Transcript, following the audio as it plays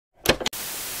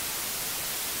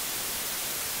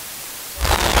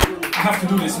have to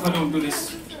do this. If I don't do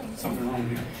this, something wrong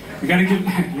with me. We gotta get,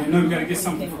 you know, we gotta get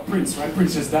something for Prince, right?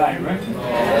 Prince just died, right?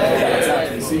 Yeah,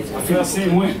 exactly. See, I feel the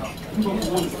same way.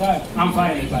 I'm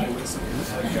violent, by the way. So.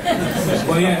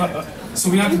 But yeah, so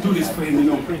we have to do this for him, you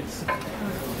know, Prince.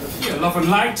 Yeah, love and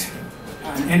light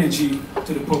and energy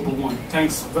to the Purple One.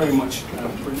 Thanks very much,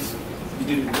 Prince. You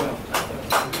did it well.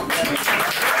 So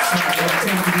I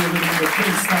tend to do a little bit of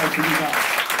Prince style for you guys.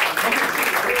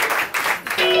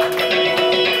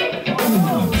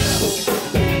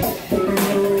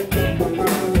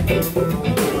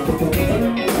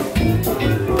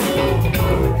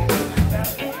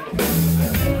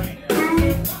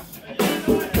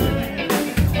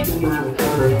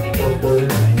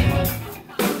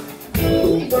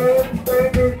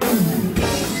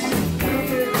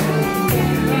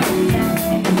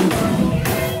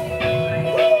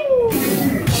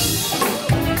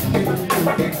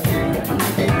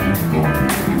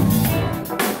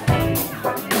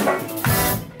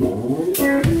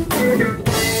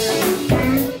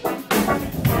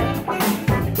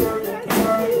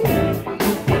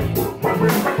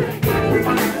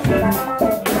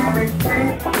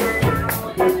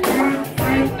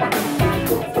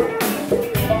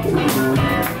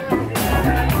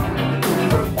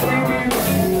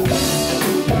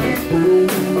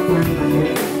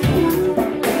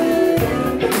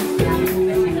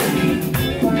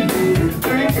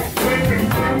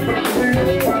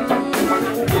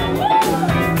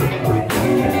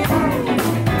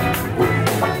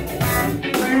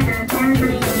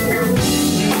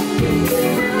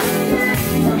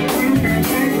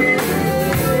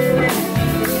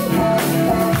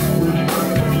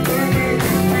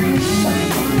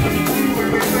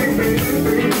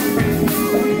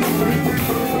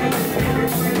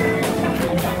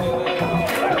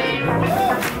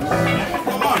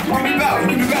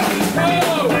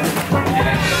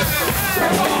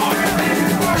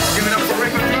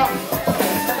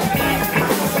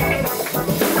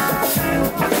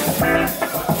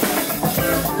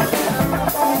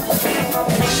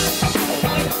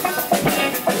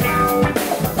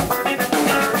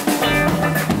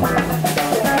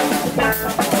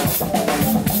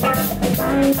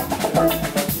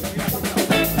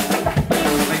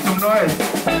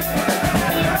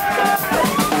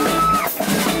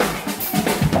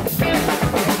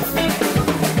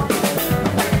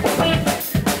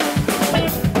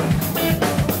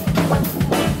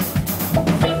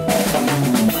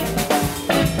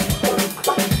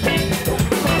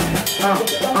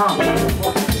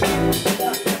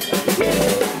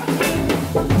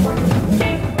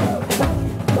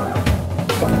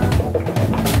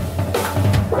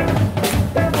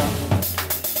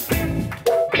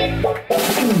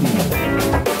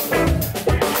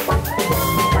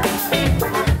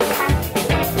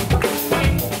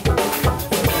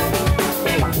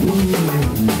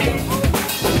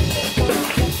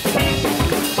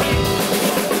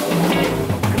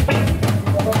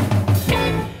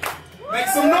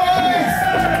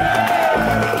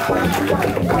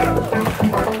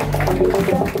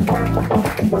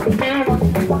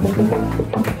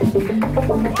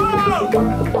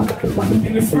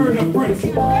 In the spirit of Prince.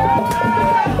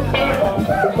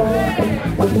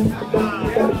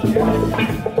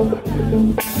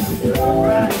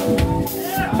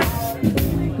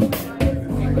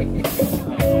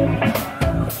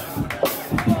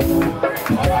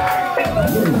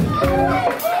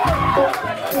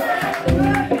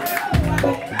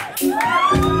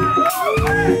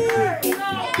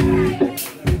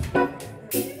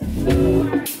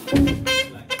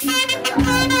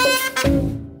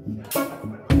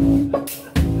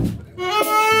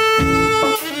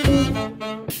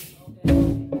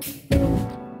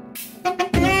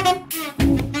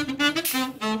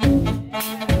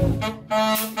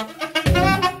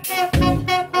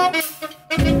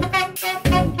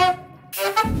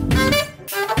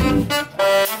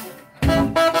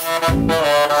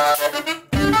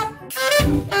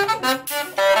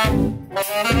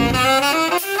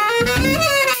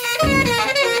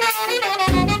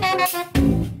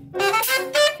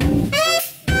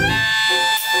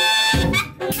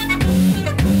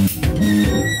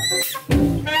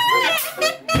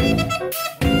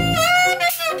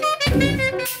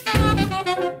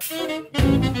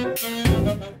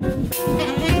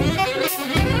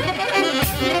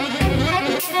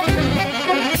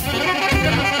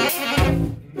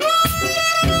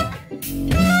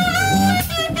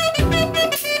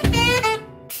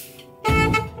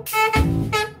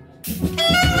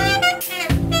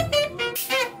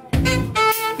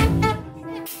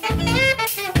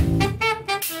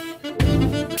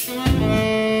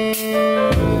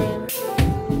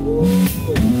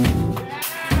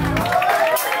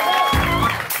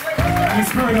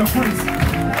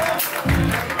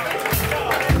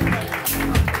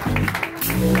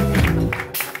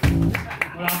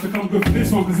 good for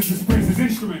this one because this is Prince's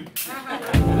instrument.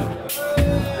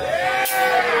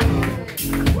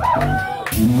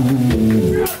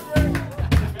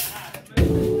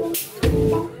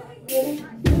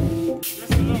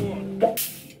 Just a little one.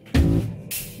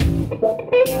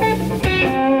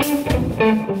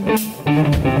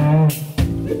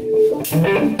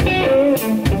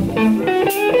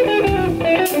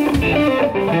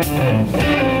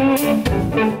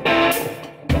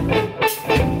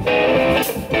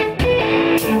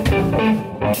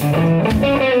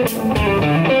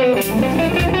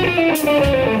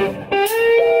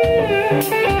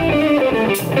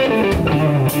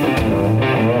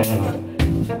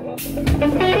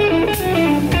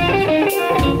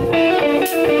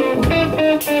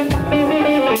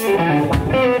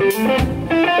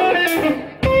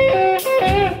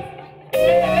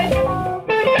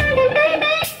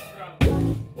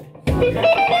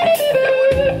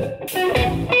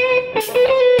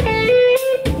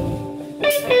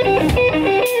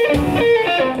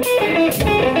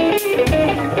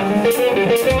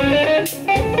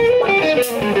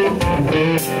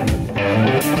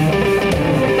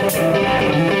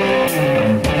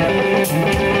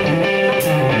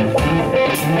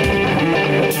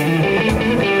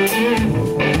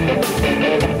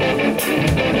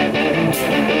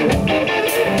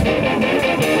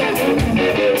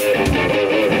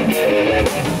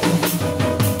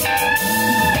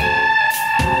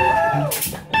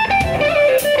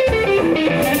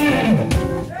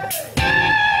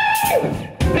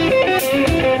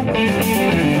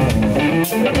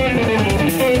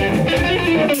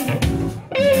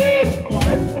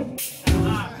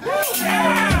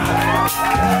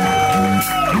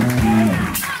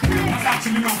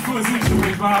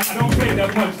 I don't play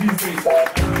that much these days.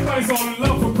 Everybody's all in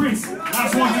love for Prince.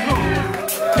 Last one to go.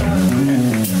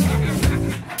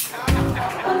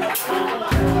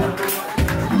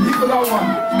 People that one.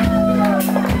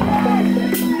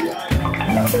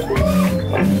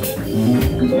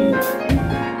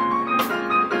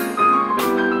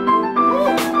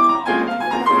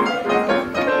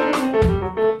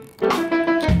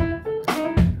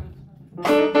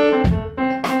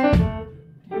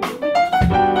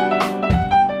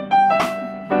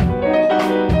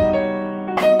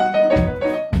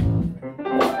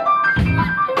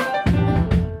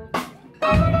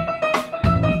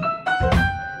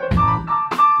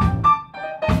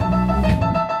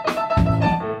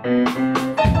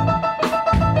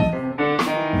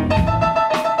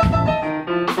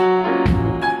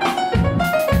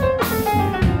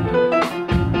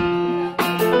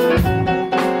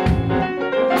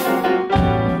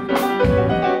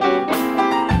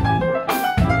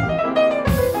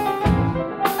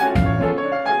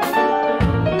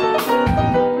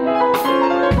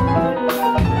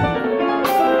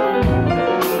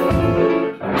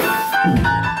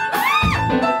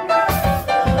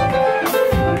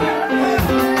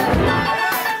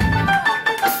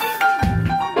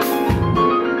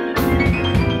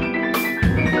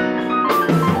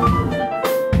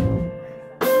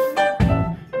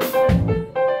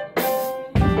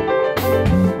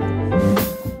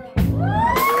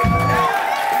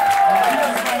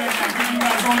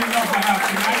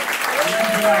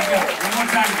 One more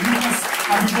time, you must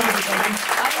happy birthday,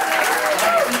 buddy.